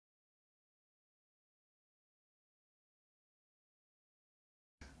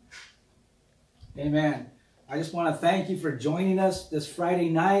Amen. I just want to thank you for joining us this Friday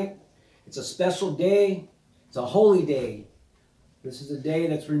night. It's a special day. It's a holy day. This is a day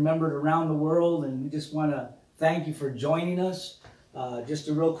that's remembered around the world, and we just want to thank you for joining us. Just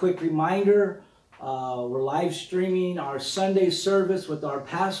a real quick reminder, we're live streaming our Sunday service with our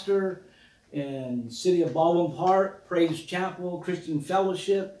pastor in the city of Baldwin Park, Praise Chapel, Christian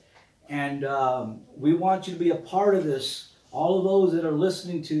Fellowship. And we want you to be a part of this. All of those that are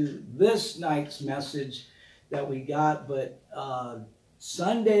listening to this night's message that we got. But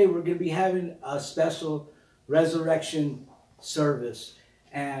Sunday, we're going to be having a special resurrection service.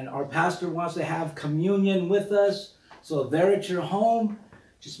 And our pastor wants to have communion with us. So there at your home,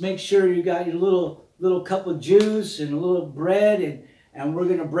 just make sure you got your little cup of juice and a little bread. And we're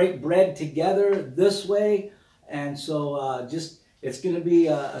going to break bread together this way. And so it's going to be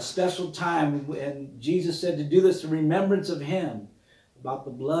a special time. And Jesus said to do this in remembrance of him, about the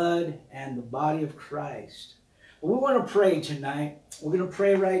blood and the body of Christ. But we want to pray tonight. We're going to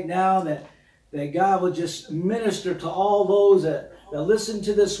pray right now that God will just minister to all those that listen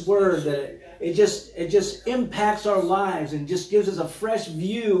to this word, that it just impacts our lives and just gives us a fresh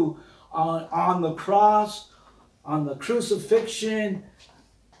view on the cross, on the crucifixion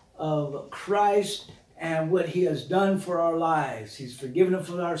of Christ, and what he has done for our lives. He's forgiven us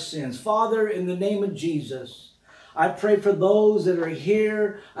for our sins. Father, in the name of Jesus, I pray for those that are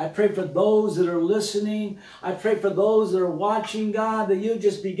here. I pray for those that are listening. I pray for those that are watching, God, that you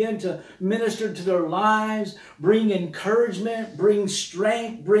just begin to minister to their lives, bring encouragement, bring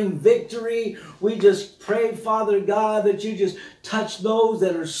strength, bring victory. We just pray, Father God, that you just touch those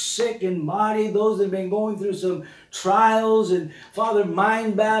that are sick in body, those that have been going through some trials and, Father,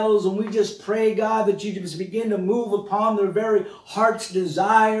 mind battles. And we just pray, God, that you just begin to move upon their very heart's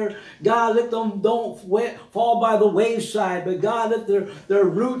desire. God, let them don't fall by the wayside, but God, let their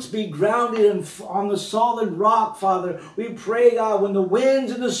roots be grounded on the solid rock, Father. We pray, God, when the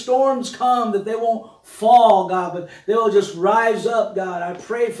winds and the storms come, that they won't fall, God, but they will just rise up, God. I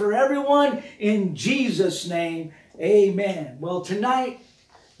pray for everyone in Jesus' name. Amen. Well, tonight,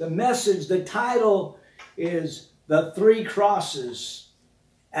 the message, the title is The Three Crosses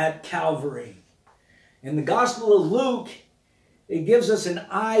at Calvary. In the Gospel of Luke, it gives us an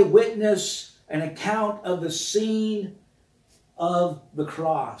eyewitness, an account of the scene of the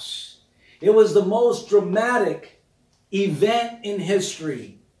cross. It was the most dramatic event in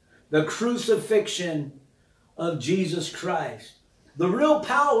history, the crucifixion of Jesus Christ. The real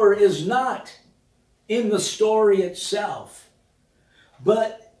power is not in the story itself,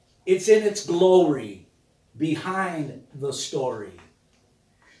 but it's in its glory behind the story.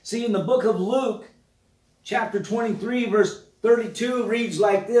 See, in the book of Luke, chapter 23, verse 32 reads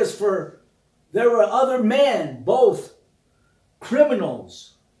like this: For there were other men, both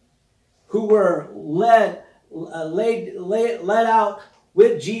criminals, who were led out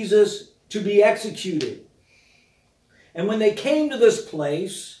with Jesus to be executed. And when they came to this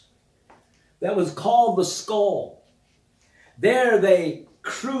place that was called the Skull, there they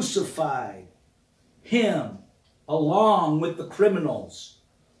crucified him along with the criminals,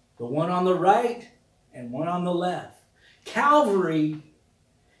 the one on the right and one on the left. Calvary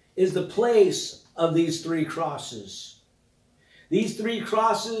is the place of these three crosses. These three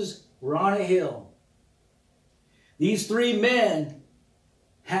crosses were on a hill. These three men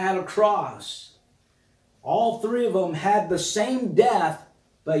had a cross. All three of them had the same death,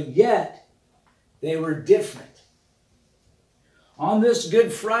 but yet they were different. On this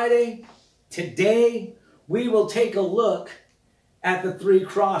Good Friday, today, we will take a look at the three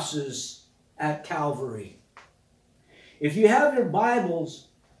crosses at Calvary. If you have your Bibles,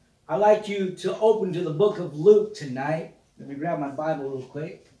 I'd like you to open to the book of Luke tonight. Let me grab my Bible real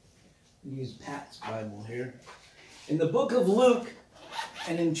quick. Use Pat's Bible here. In the book of Luke,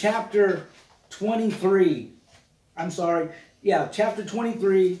 and in chapter 23. Chapter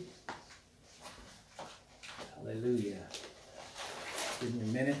 23. Hallelujah. Give me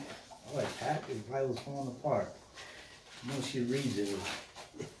a minute. All right, Pat, his Bible's falling apart. I know she reads it.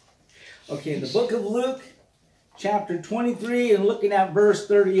 Okay, in the book of Luke, chapter 23, and looking at verse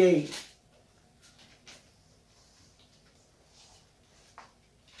 38.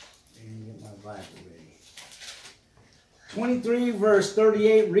 Get my Bible ready. 23, verse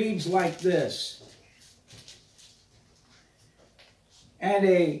 38 reads like this: And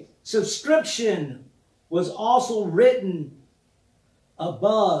a subscription was also written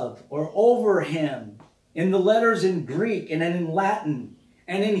above or over him in the letters in Greek and in Latin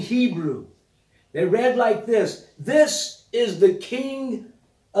and in Hebrew. They read like this: This is the King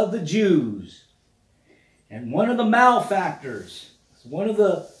of the Jews. And one of the malefactors, one of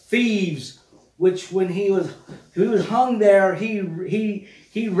the thieves, which when he was hung there,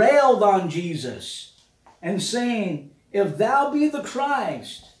 he railed on Jesus and saying, "If thou be the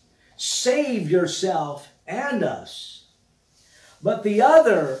Christ, save yourself and us." But the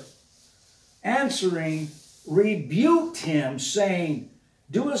other, answering, rebuked him, saying,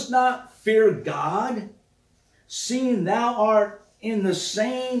 "Doest not fear God, seeing thou art in the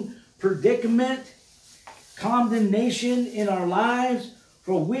same predicament, condemnation in our lives?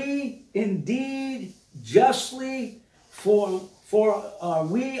 For we indeed justly,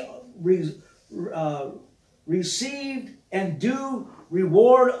 received and due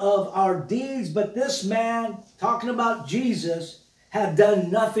reward of our deeds. But this man," talking about Jesus, "had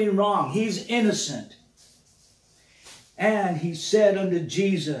done nothing wrong." He's innocent. And he said unto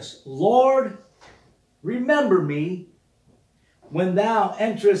Jesus, "Lord, remember me when thou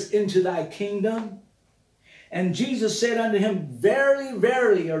enterest into thy kingdom." And Jesus said unto him, "Verily,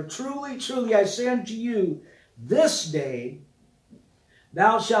 verily," or "Truly, truly, I say unto you, this day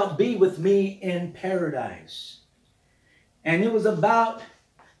thou shalt be with me in paradise." And it was about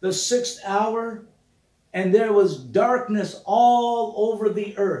the 6th hour, and there was darkness all over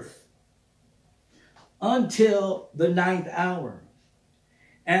the earth until the 9th hour.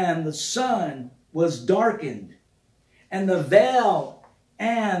 And the sun was darkened, and the veil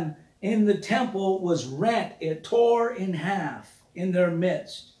and in the temple was rent, it tore in half in their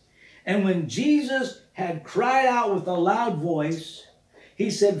midst. And when Jesus had cried out with a loud voice, he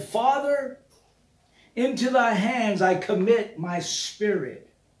said, "Father, into thy hands I commit my spirit."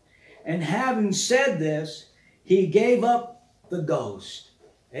 And having said this, he gave up the ghost.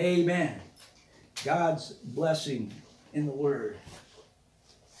 Amen. God's blessing in the word.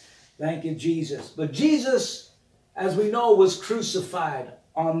 Thank you, Jesus. But Jesus, as we know, was crucified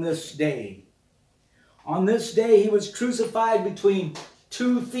on this day. On this day, he was crucified between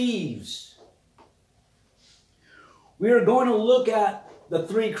two thieves. We are going to look at the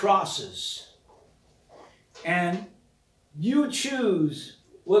 3 crosses. And you choose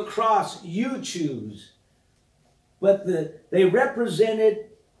what cross you choose. But they represented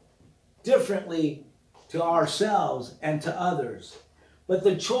differently to ourselves and to others. But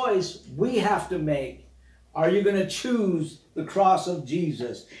the choice we have to make, are you going to choose the cross of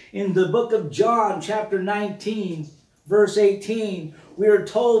Jesus? In the book of John, chapter 19, verse 18, we are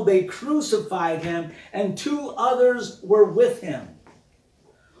told they crucified him and 2 others were with him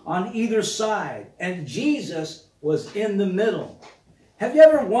on either side. And Jesus was in the middle. Have you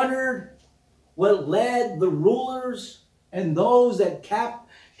ever wondered what led the rulers and those that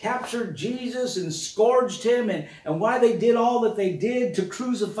captured Jesus and scourged him, and why they did all that they did to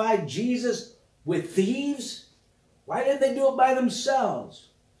crucify Jesus with thieves? Why did they do it by themselves?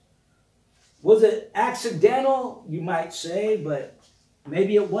 Was it accidental, you might say, but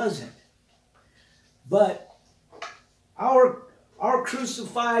maybe it wasn't. But our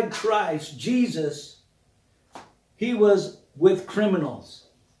crucified Christ, Jesus, he was with criminals.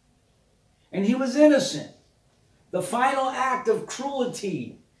 And he was innocent. The final act of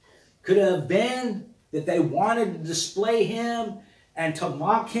cruelty could have been that they wanted to display him and to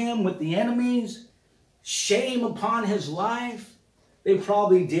mock him with the enemies, shame upon his life. They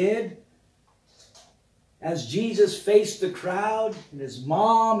probably did. As Jesus faced the crowd, and his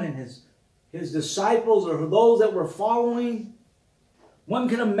mom and his disciples, or those that were following, one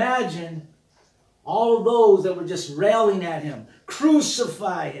can imagine all of those that were just railing at him,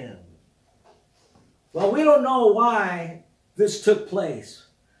 "Crucify him." Well, we don't know why this took place,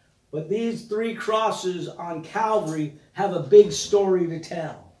 but these 3 crosses on Calvary have a big story to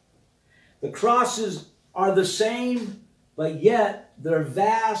tell. The crosses are the same, but yet there are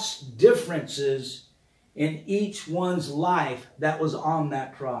vast differences in each one's life that was on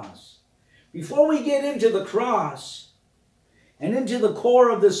that cross. Before we get into the cross and into the core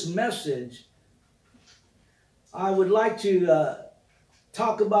of this message, I would like to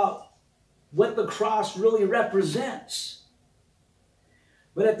talk about what the cross really represents.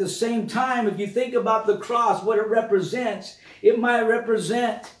 But at the same time, if you think about the cross, what it represents, it might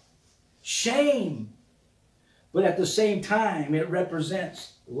represent shame. But at the same time, it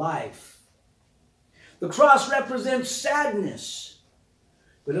represents life. The cross represents sadness,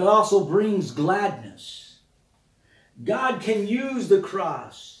 but it also brings gladness. God can use the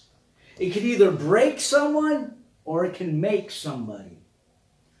cross. It can either break someone or it can make somebody.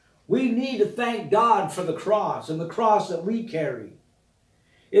 We need to thank God for the cross and the cross that we carry.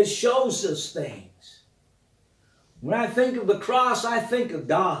 It shows us things. When I think of the cross, I think of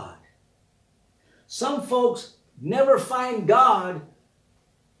God. Some folks never find God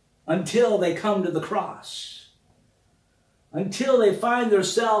until they come to the cross. until they find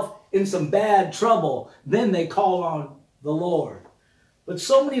themselves in some bad trouble. Then they call on the Lord. But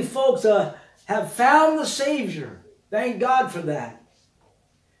so many folks have found the Savior. Thank God for that.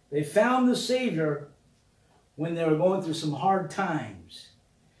 They found the Savior when they were going through some hard times.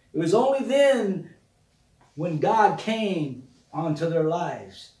 It was only then when God came onto their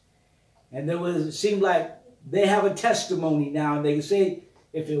lives. And it seemed like they have a testimony now. And they can say,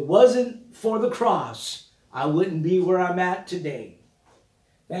 if it wasn't for the cross, I wouldn't be where I'm at today.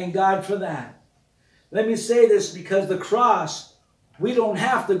 Thank God for that. Let me say this, because the cross, we don't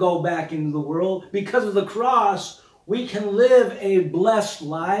have to go back into the world. Because of the cross, we can live a blessed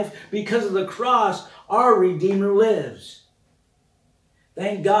life. Because of the cross, our Redeemer lives.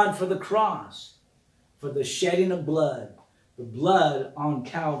 Thank God for the cross, for the shedding of blood, the blood on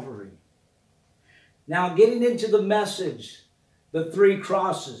Calvary. Now, getting into the message, the three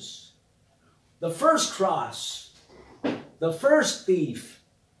crosses. The first cross, the first thief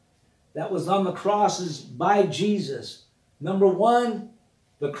that was on the crosses by Jesus. Number one,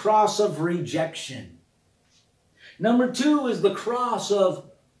 the cross of rejection. Number two is the cross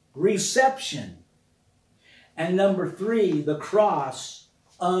of reception. And number three, the cross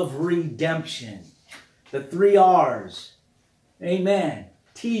of redemption. The three R's. Amen.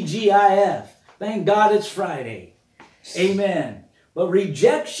 TGIF. Thank God it's Friday. Amen. But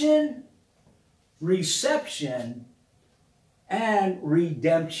rejection, reception, and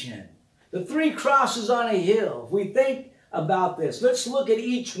redemption. The three crosses on a hill. If we think about this, let's look at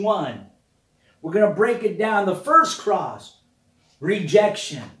each one. We're going to break it down. The first cross,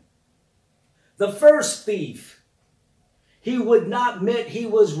 rejection. The first thief, he would not admit he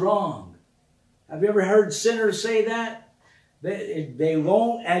was wrong. Have you ever heard sinners say that? They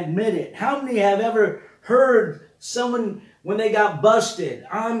won't admit it. How many have ever heard someone, when they got busted,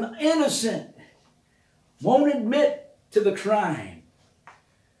 I'm innocent, won't admit to the crime?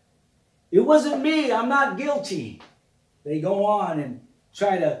 It wasn't me, I'm not guilty. They go on and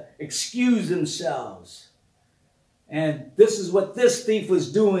try to excuse themselves. And this is what this thief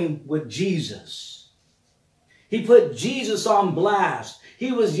was doing with Jesus. He put Jesus on blast.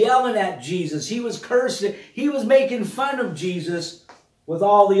 He was yelling at Jesus. He was cursing. He was making fun of Jesus with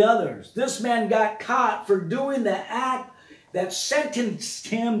all the others. This man got caught for doing the act that sentenced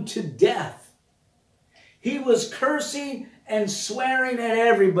him to death. He was cursing and swearing at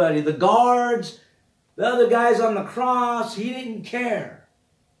everybody. The guards, the other guys on the cross. He didn't care.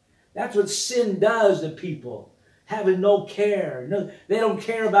 That's what sin does to people. Having no care. No, they don't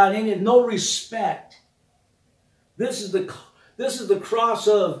care about any, no respect. This is the cross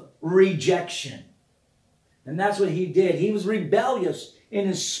of rejection. And that's what he did. He was rebellious in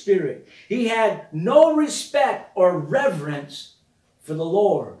his spirit. He had no respect or reverence for the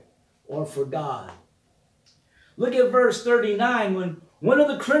Lord or for God. Look at verse 39. When one of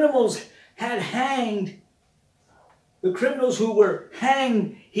the criminals had hanged, the criminals who were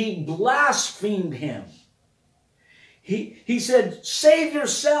hanged, he blasphemed him. He said, save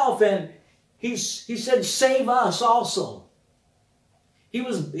yourself, and he said, save us also. He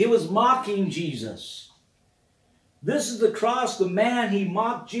was mocking Jesus. This is the cross, the man, he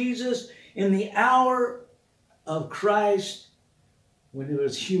mocked Jesus in the hour of Christ, when there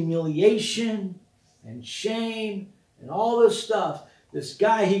was humiliation and shame and all this stuff. This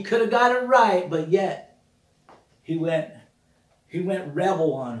guy, he could have got it right, but yet he went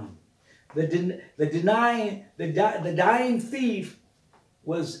rebel on him. The dying thief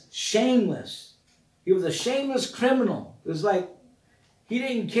was shameless. He was a shameless criminal. It was like he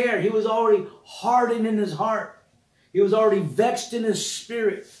didn't care. He was already hardened in his heart. He was already vexed in his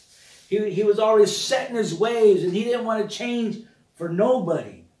spirit. He was already set in his ways, and he didn't want to change for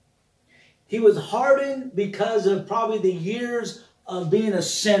nobody. He was hardened because of probably the years of being a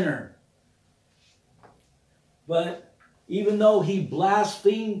sinner. But even though he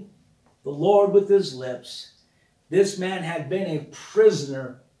blasphemed the Lord with his lips, this man had been a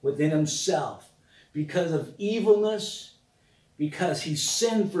prisoner within himself because of evilness, because he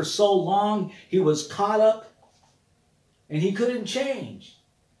sinned for so long. He was caught up and he couldn't change.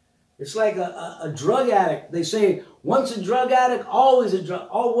 It's like a drug addict. They say, once a drug addict, always a drug.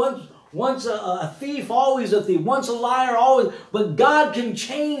 Once a thief, always a thief. Once a liar, always. But God can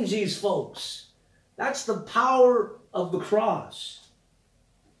change these folks. That's the power of the cross.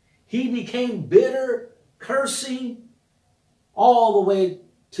 He became bitter, cursing, all the way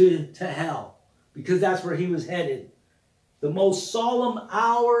to hell, because that's where he was headed. The most solemn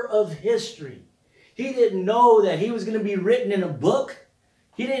hour of history. He didn't know that he was going to be written in a book.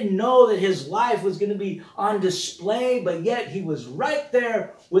 He didn't know that his life was going to be on display, but yet he was right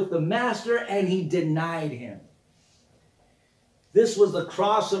there with the Master, and he denied him. This was the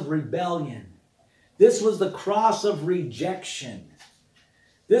cross of rebellion. This was the cross of rejection.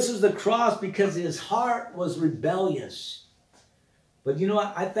 This was the cross because his heart was rebellious. But you know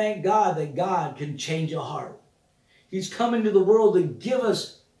what? I thank God that God can change a heart. He's come into the world to give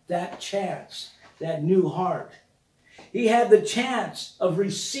us that chance, that new heart. He had the chance of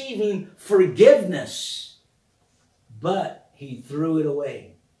receiving forgiveness, but he threw it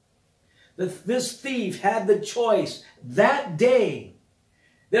away. This thief had the choice that day.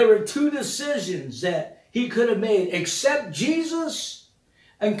 There were two decisions that he could have made: accept Jesus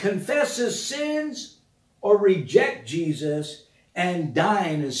and confess his sins, or reject Jesus and die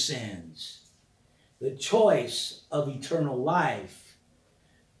in his sins. The choice of eternal life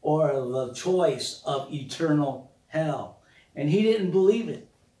or the choice of eternal hell. And he didn't believe it.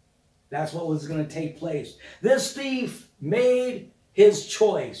 That's what was going to take place. This thief made his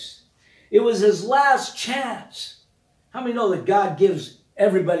choice. It was his last chance. How many know that God gives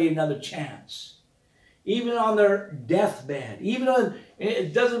everybody another chance? Even on their deathbed. Even on,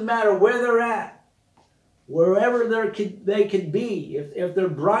 it doesn't matter where they're at. Wherever they could be. If their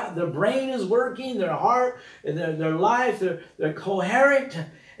brain is working, their heart, their life, they're coherent.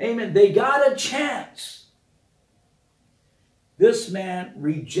 Amen. They got a chance. This man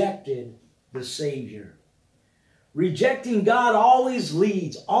rejected the Savior. Rejecting God always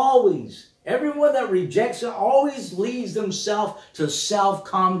leads, always. Everyone that rejects it always leads themselves to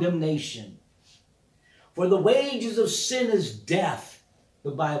self-condemnation. For the wages of sin is death,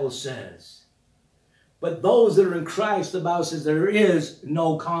 the Bible says. But those that are in Christ, the Bible says, there is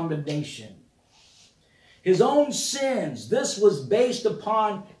no condemnation. His own sins, this was based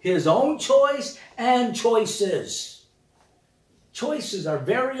upon his own choice and choices. Choices are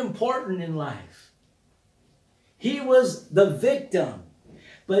very important in life. He was the victim,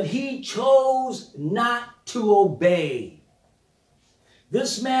 but he chose not to obey.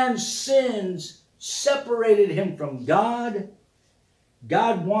 This man's sins separated him from God.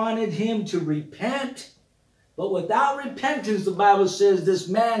 God wanted him to repent, but without repentance, the Bible says, this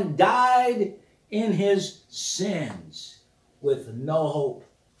man died in his sins with no hope.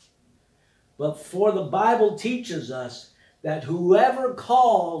 But for the Bible teaches us that whoever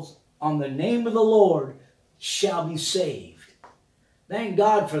calls on the name of the Lord shall be saved. Thank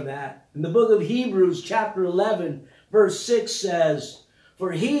God for that. In the book of Hebrews chapter 11 verse 6 says,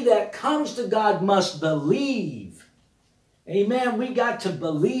 for he that comes to God must believe. Amen. We got to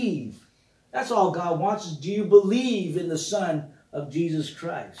believe. That's all God wants is, do you believe in the Son of Jesus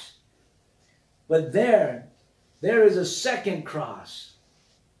Christ? But there is a second cross.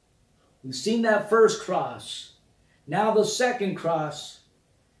 We've seen that first cross. Now the second cross.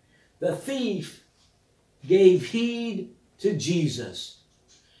 The thief gave heed to Jesus.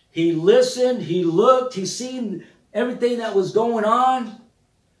 He listened, he looked, he seen everything that was going on.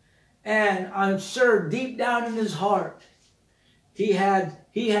 And I'm sure deep down in his heart, he had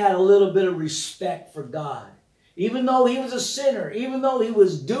a little bit of respect for God. Even though he was a sinner, even though he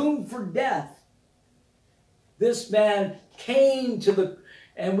was doomed for death, this man came to the,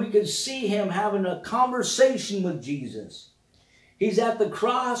 and we could see him having a conversation with Jesus. He's at the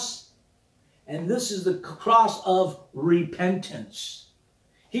cross, and this is the cross of repentance.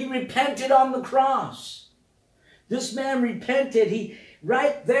 He repented on the cross. This man repented.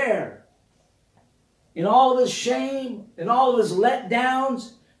 Right there, in all of his shame, in all of his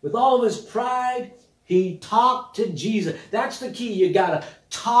letdowns, with all of his pride, he talked to Jesus. That's the key. You got to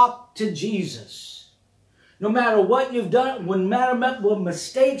talk to Jesus. No matter what you've done, no matter what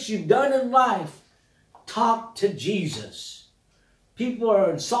mistakes you've done in life, talk to Jesus. People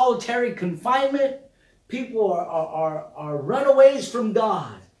are in solitary confinement. People are runaways from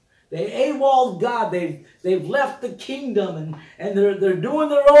God. They AWOL'd God. They've left the kingdom and they're doing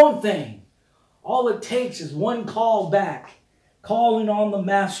their own thing. All it takes is one call back, calling on the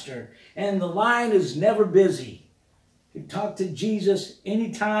Master, and the line is never busy. You talk to Jesus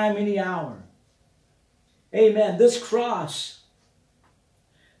anytime, any hour. Amen. This cross,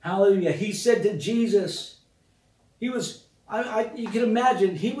 hallelujah. He said to Jesus, he was, you can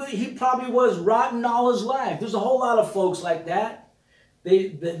imagine, he probably was rotten all his life. There's a whole lot of folks like that.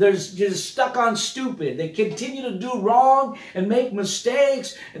 They're just stuck on stupid. They continue to do wrong and make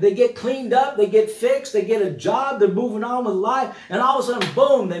mistakes. They get cleaned up. They get fixed. They get a job. They're moving on with life. And all of a sudden,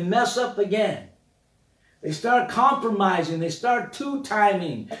 boom, they mess up again. They start compromising. They start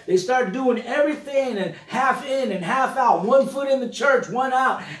two-timing. They start doing everything and half in and half out. One foot in the church, one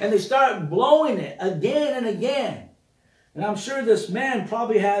out. And they start blowing it again and again. And I'm sure this man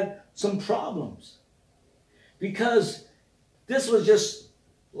probably had some problems. Because this was just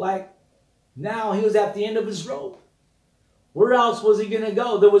like, now he was at the end of his rope. Where else was he going to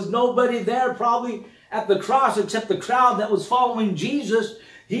go? There was nobody there probably at the cross except the crowd that was following Jesus.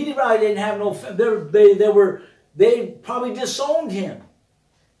 He probably didn't have no, they probably disowned him.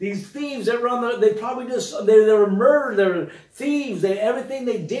 These thieves that were on the, they probably just, they were murdered, they were thieves, everything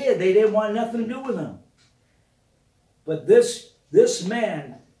they did, they didn't want nothing to do with them. But this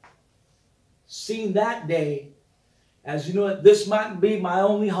man seen that day as, you know what, this might be my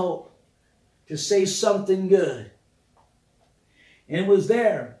only hope to say something good. And it was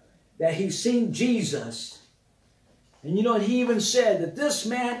there that he seen Jesus. And you know what, he even said that this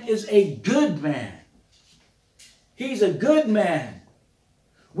man is a good man. He's a good man.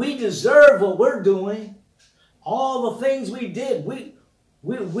 We deserve what we're doing. All the things we did. We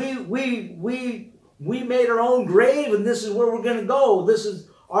made our own grave, and this is where we're going to go. This is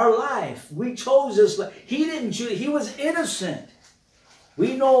our life. We chose this life. He didn't choose. He was innocent.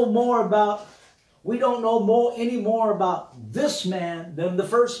 We don't know any more about this man than the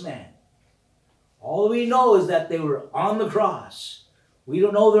first man. All we know is that they were on the cross. We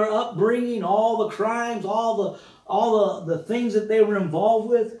don't know their upbringing, all the crimes, all the things that they were involved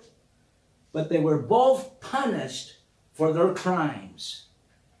with. But they were both punished for their crimes.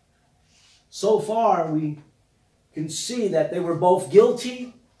 So far, we can see that they were both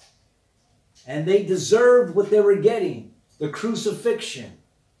guilty and they deserved what they were getting, the crucifixion.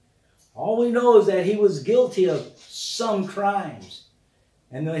 All we know is that he was guilty of some crimes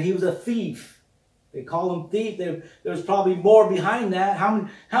and that he was a thief. They call him thief. There's probably more behind that. How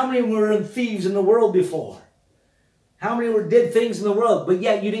many were thieves in the world before? How many did things in the world, but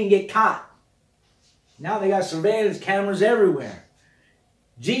yet you didn't get caught? Now they got surveillance cameras everywhere.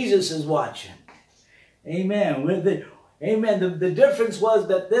 Jesus is watching. Amen. Amen. The difference was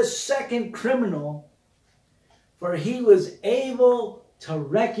that this second criminal, for he was able to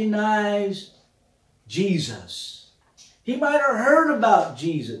recognize Jesus. He might have heard about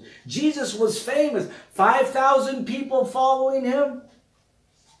Jesus. Jesus was famous. 5,000 people following him.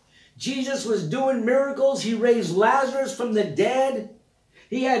 Jesus was doing miracles. He raised Lazarus from the dead.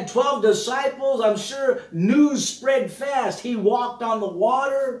 He had 12 disciples. I'm sure news spread fast. He walked on the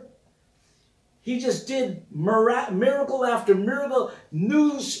water. He just did miracle after miracle.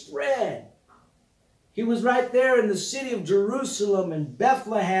 News spread. He was right there in the city of Jerusalem and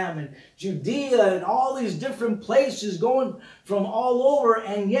Bethlehem and Judea and all these different places going from all over,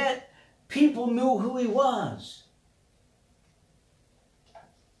 and yet people knew who he was.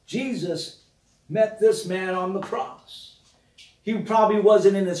 Jesus met this man on the cross. He probably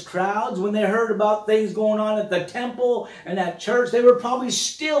wasn't in his crowds. When they heard about things going on at the temple and at church, they were probably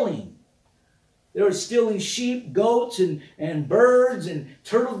stealing. They were stealing sheep, goats, and birds, and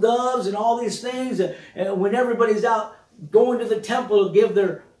turtle doves, and all these things. And when everybody's out going to the temple to give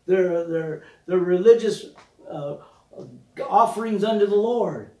their religious offerings unto the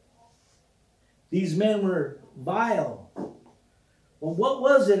Lord. These men were vile. Well, what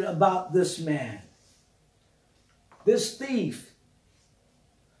was it about this man? This thief,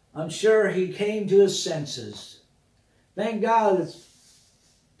 I'm sure he came to his senses. Thank God that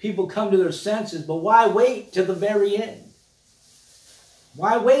people come to their senses, but why wait till the very end?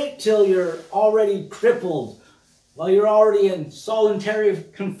 Why wait till you're already crippled, while you're already in solitary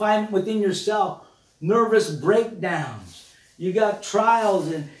confinement within yourself, nervous breakdowns, you got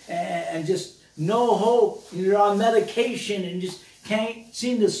trials and just no hope, you're on medication and just can't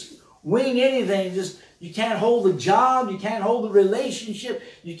seem to wing anything, you can't hold a job, you can't hold a relationship,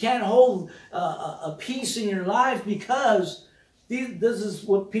 you can't hold a peace in your life, because this is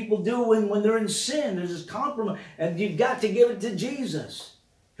what people do when they're in sin. There's this compromise. And you've got to give it to Jesus.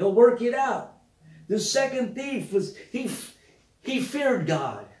 He'll work it out. The second thief he feared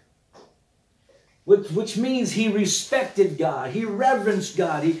God. Which means he respected God. He reverenced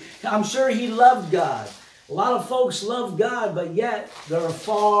God. I'm sure he loved God. A lot of folks love God, but yet they're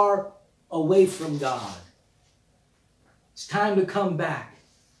far away from God. It's time to come back.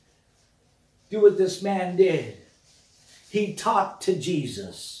 Do what this man did. He talked to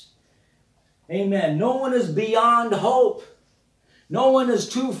Jesus. Amen. No one is beyond hope. No one is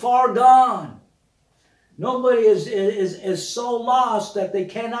too far gone. Nobody is so lost that they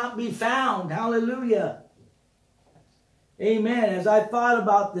cannot be found. Hallelujah. Amen. As I thought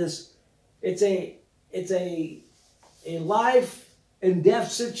about this, it's a life and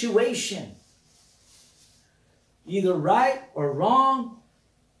death situation. Either right or wrong,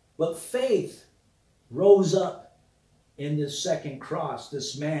 but faith rose up in this second cross,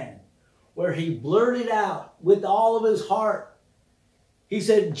 this man, where he blurted out with all of his heart. He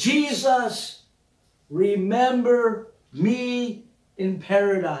said, Jesus, remember me in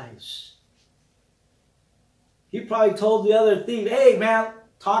paradise. He probably told the other thief, hey man,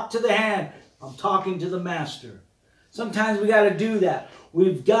 talk to the hand. I'm talking to the master. Sometimes we got to do that.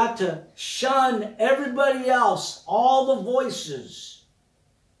 We've got to shun everybody else, all the voices,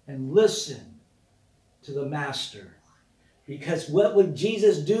 and listen to the master. Because what would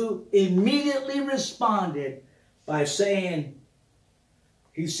Jesus do? Immediately responded by saying,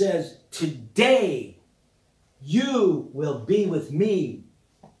 he says, today you will be with me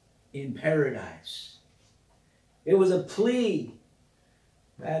in paradise. It was a plea.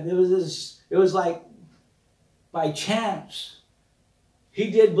 It was like by chance. He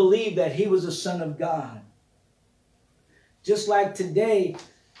did believe that he was the Son of God. Just like today,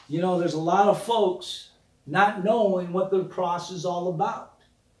 you know, there's a lot of folks not knowing what the cross is all about.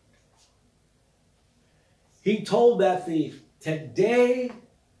 He told that thief, today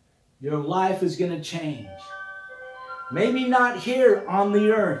your life is going to change. Maybe not here on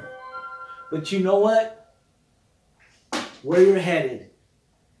the earth, but you know what? Where you're headed.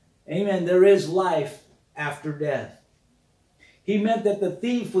 Amen. There is life after death. He meant that the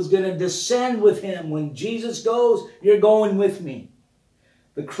thief was going to descend with him. When Jesus goes, you're going with me.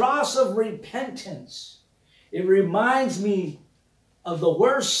 The cross of repentance. It reminds me of the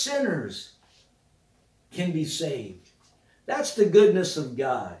worst sinners can be saved. That's the goodness of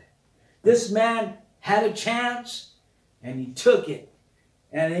God. This man had a chance and he took it.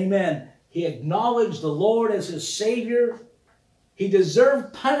 And amen. He acknowledged the Lord as his Savior. He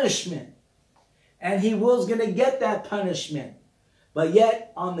deserved punishment. And he was going to get that punishment. But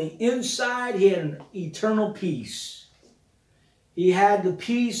yet on the inside he had an eternal peace. He had the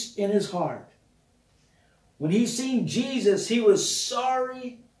peace in his heart. When he seen Jesus, he was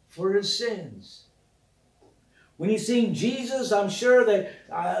sorry for his sins. When he seen Jesus, I'm sure that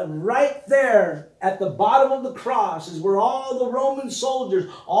right there at the bottom of the cross is where all the Roman soldiers,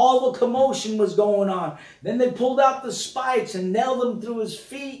 all the commotion was going on. Then they pulled out the spikes and nailed them through his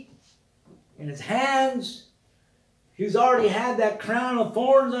feet and his hands. He's already had that crown of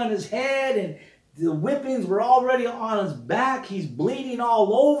thorns on his head, and the whippings were already on his back. He's bleeding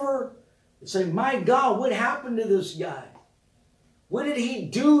all over. They say, my God, what happened to this guy? What did he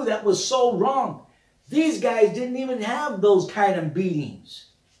do that was so wrong? These guys didn't even have those kind of beatings.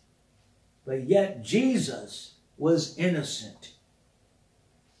 But yet Jesus was innocent.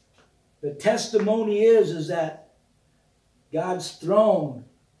 The testimony is that God's throne,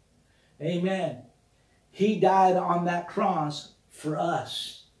 amen, he died on that cross for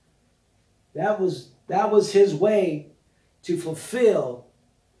us. That was his way to fulfill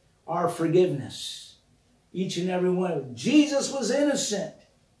our forgiveness. Each and every one of them. Jesus was innocent.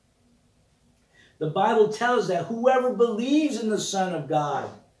 The Bible tells that whoever believes in the Son of God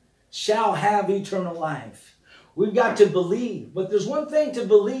shall have eternal life. We've got to believe. But there's one thing to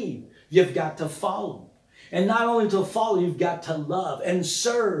believe. You've got to follow. And not only to follow, you've got to love and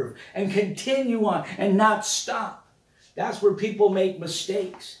serve and continue on and not stop. That's where people make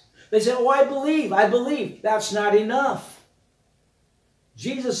mistakes. They say, oh, I believe, I believe. That's not enough.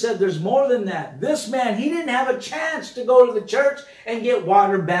 Jesus said there's more than that. This man, he didn't have a chance to go to the church and get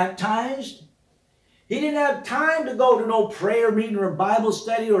water baptized. He didn't have time to go to no prayer meeting or Bible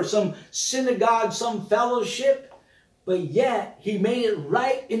study or some synagogue, some fellowship. But yet, he made it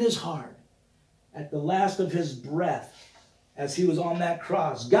right in his heart at the last of his breath as he was on that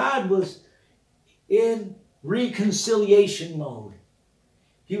cross. God was in reconciliation mode.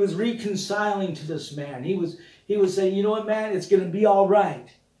 He was reconciling to this man. He was saying, you know what, man, it's going to be all right.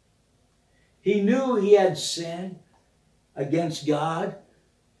 He knew he had sinned against God,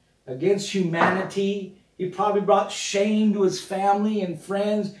 against humanity. He probably brought shame to his family and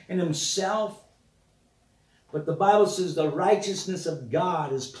friends and himself. But the Bible says the righteousness of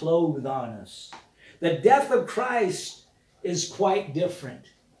God is clothed on us. The death of Christ is quite different.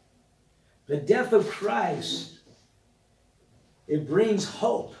 The death of Christ, it brings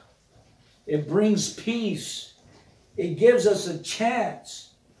hope. It brings peace. It gives us a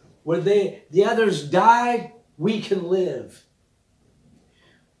chance. Where the others died, we can live.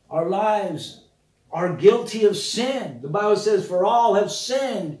 Our lives are guilty of sin. The Bible says, for all have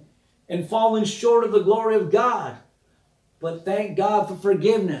sinned and fallen short of the glory of God. But thank God for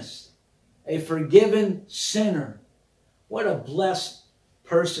forgiveness. A forgiven sinner. What a blessed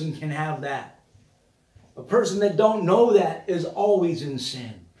person can have that. A person that don't know that is always in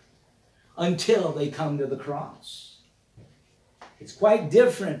sin until they come to the cross. It's quite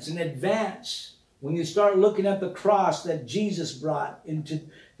different in advance when you start looking at the cross that Jesus brought into,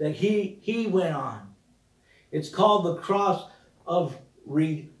 that he went on. It's called the cross of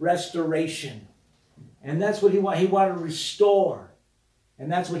restoration. And that's what he wanted. He wanted to restore.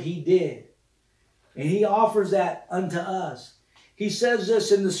 And that's what he did. And he offers that unto us. He says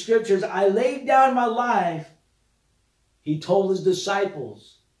this in the scriptures, I laid down my life, he told his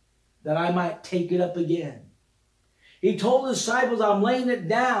disciples, that I might take it up again. He told his disciples, I'm laying it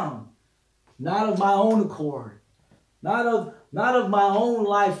down, not of my own accord, not of my own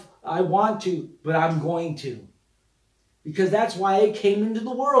life I want to, but I'm going to. Because that's why it came into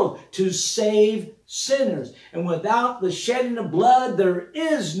the world, to save sinners. And without the shedding of blood, there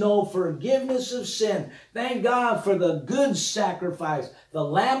is no forgiveness of sin. Thank God for the good sacrifice, the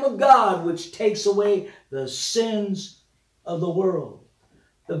Lamb of God, which takes away the sins of the world.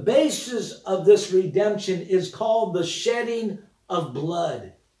 The basis of this redemption is called the shedding of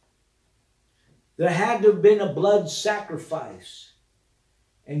blood. There had to have been a blood sacrifice.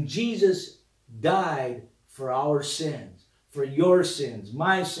 And Jesus died for our sins, for your sins,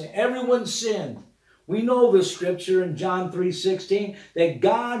 my sin, everyone's sin. We know the scripture in John 3:16 that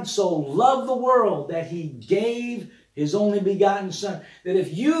God so loved the world that he gave his only begotten Son, that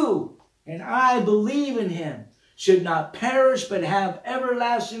if you and I believe in him, should not perish but have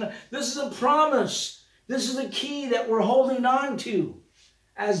everlasting life. This is a promise. This is a key that we're holding on to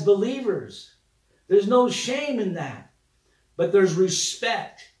as believers. There's no shame in that, but there's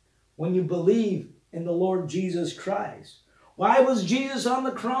respect when you believe in the Lord Jesus Christ. Why was Jesus on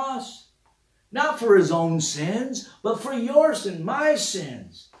the cross? Not for his own sins, but for your sin, my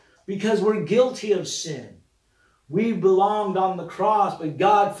sins, because we're guilty of sin. We belonged on the cross, but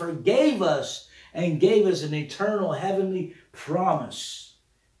God forgave us and gave us an eternal heavenly promise.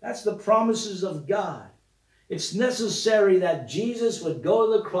 That's the promises of God. It's necessary that Jesus would go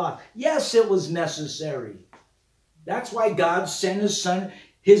to the cross. Yes, it was necessary. That's why God sent his Son.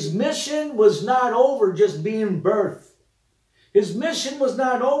 His mission was not over just being birthed. His mission was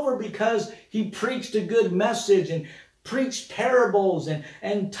not over because he preached a good message and preached parables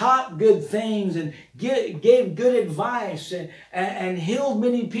and taught good things and gave good advice and healed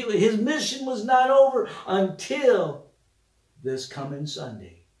many people. His mission was not over until this coming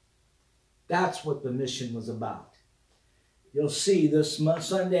Sunday. That's what the mission was about. You'll see this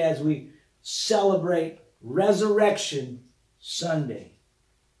Sunday as we celebrate Resurrection Sunday.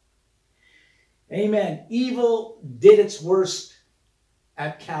 Amen. Evil did its worst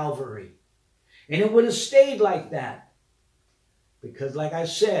at Calvary. And it would have stayed like that. Because like I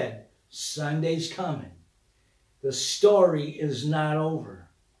said, Sunday's coming. The story is not over.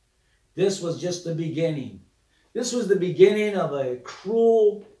 This was just the beginning. This was the beginning of a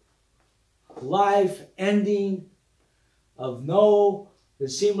cruel life ending of it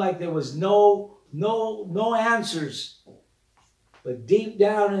seemed like there was no answers. But deep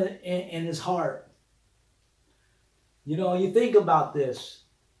down in his heart, you think about this.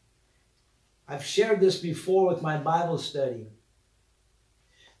 I've shared this before with my Bible study.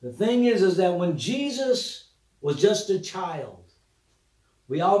 The thing is that when Jesus was just a child,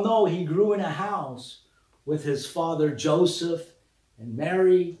 we all know he grew in a house with his father Joseph and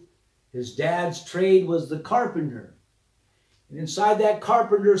Mary. His dad's trade was the carpenter. And inside that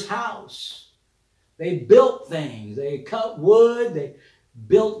carpenter's house, they built things. They cut wood. They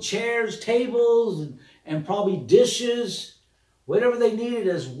built chairs, tables, and probably dishes. Whatever they needed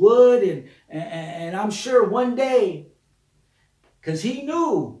as wood. And I'm sure one day, because he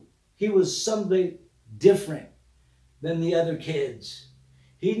knew he was somebody different than the other kids.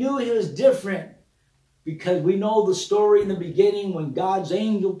 He knew he was different because we know the story in the beginning when God's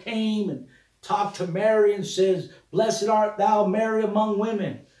angel came and talked to Mary and says, "Blessed art thou, Mary, among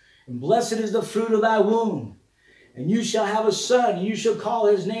women, and blessed is the fruit of thy womb. And you shall have a son, and you shall call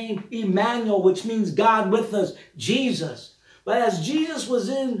his name Emmanuel," which means God with us, Jesus. But as Jesus was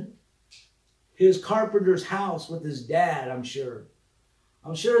in his carpenter's house with his dad, I'm sure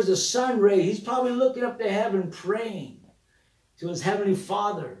as the sun rays, he's probably looking up to heaven praying to his heavenly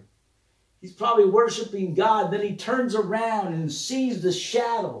Father. He's probably worshiping God. Then he turns around and sees the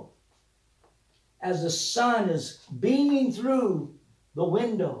shadow as the sun is beaming through the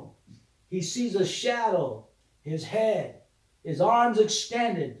window. He sees a shadow, his head, his arms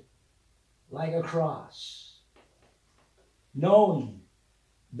extended like a cross, knowing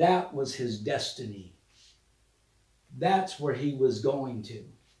that was his destiny. That's where he was going to.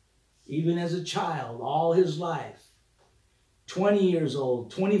 Even as a child, all his life. 20 years old,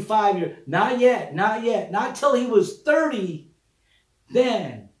 25 years, not yet. Not till he was 30.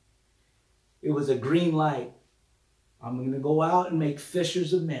 Then it was a green light. I'm going to go out and make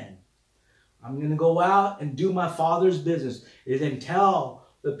fishers of men. I'm going to go out and do my Father's business. And then tell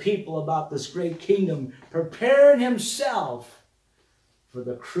the people about this great kingdom, preparing himself for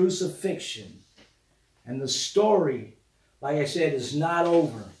the crucifixion. And the story, like I said, is not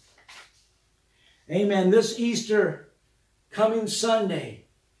over. Amen. This Easter coming Sunday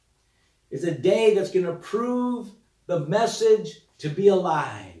is a day that's going to prove the message to be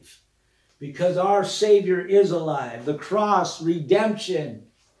alive. Because our Savior is alive. The cross, redemption.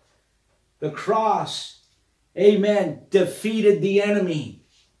 The cross, amen, defeated the enemy.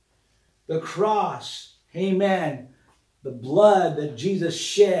 The cross, amen, the blood that Jesus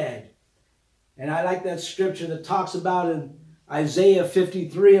shed. And I like that scripture that talks about in Isaiah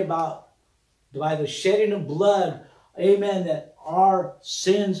 53 about by the shedding of blood, amen, that our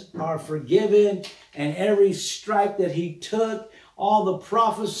sins are forgiven, and every stripe that he took, all the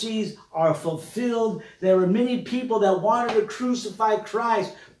prophecies are fulfilled. There were many people that wanted to crucify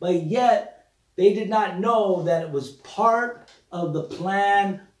Christ, but yet they did not know that it was part of the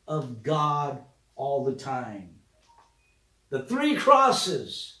plan of God all the time. The three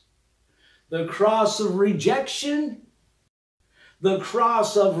crosses: the cross of rejection, the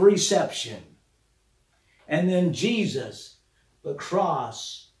cross of reception, and then Jesus, the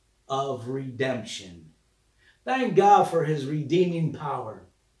cross of redemption. Thank God for his redeeming power.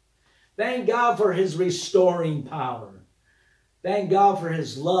 Thank God for his restoring power. Thank God for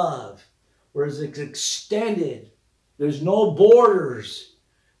his love, where it's extended. There's no borders.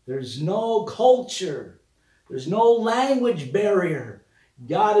 There's no culture. There's no language barrier.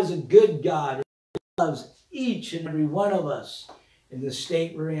 God is a good God. He loves each and every one of us in the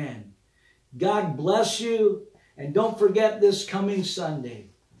state we're in. God bless you. And don't forget this coming Sunday,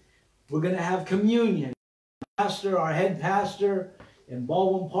 we're going to have communion. Our head pastor in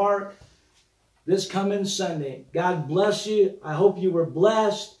Baldwin Park this coming Sunday. God bless you. I hope you were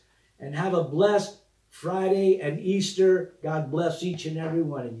blessed, and have a blessed Friday and Easter. God bless each and every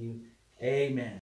one of you. Amen.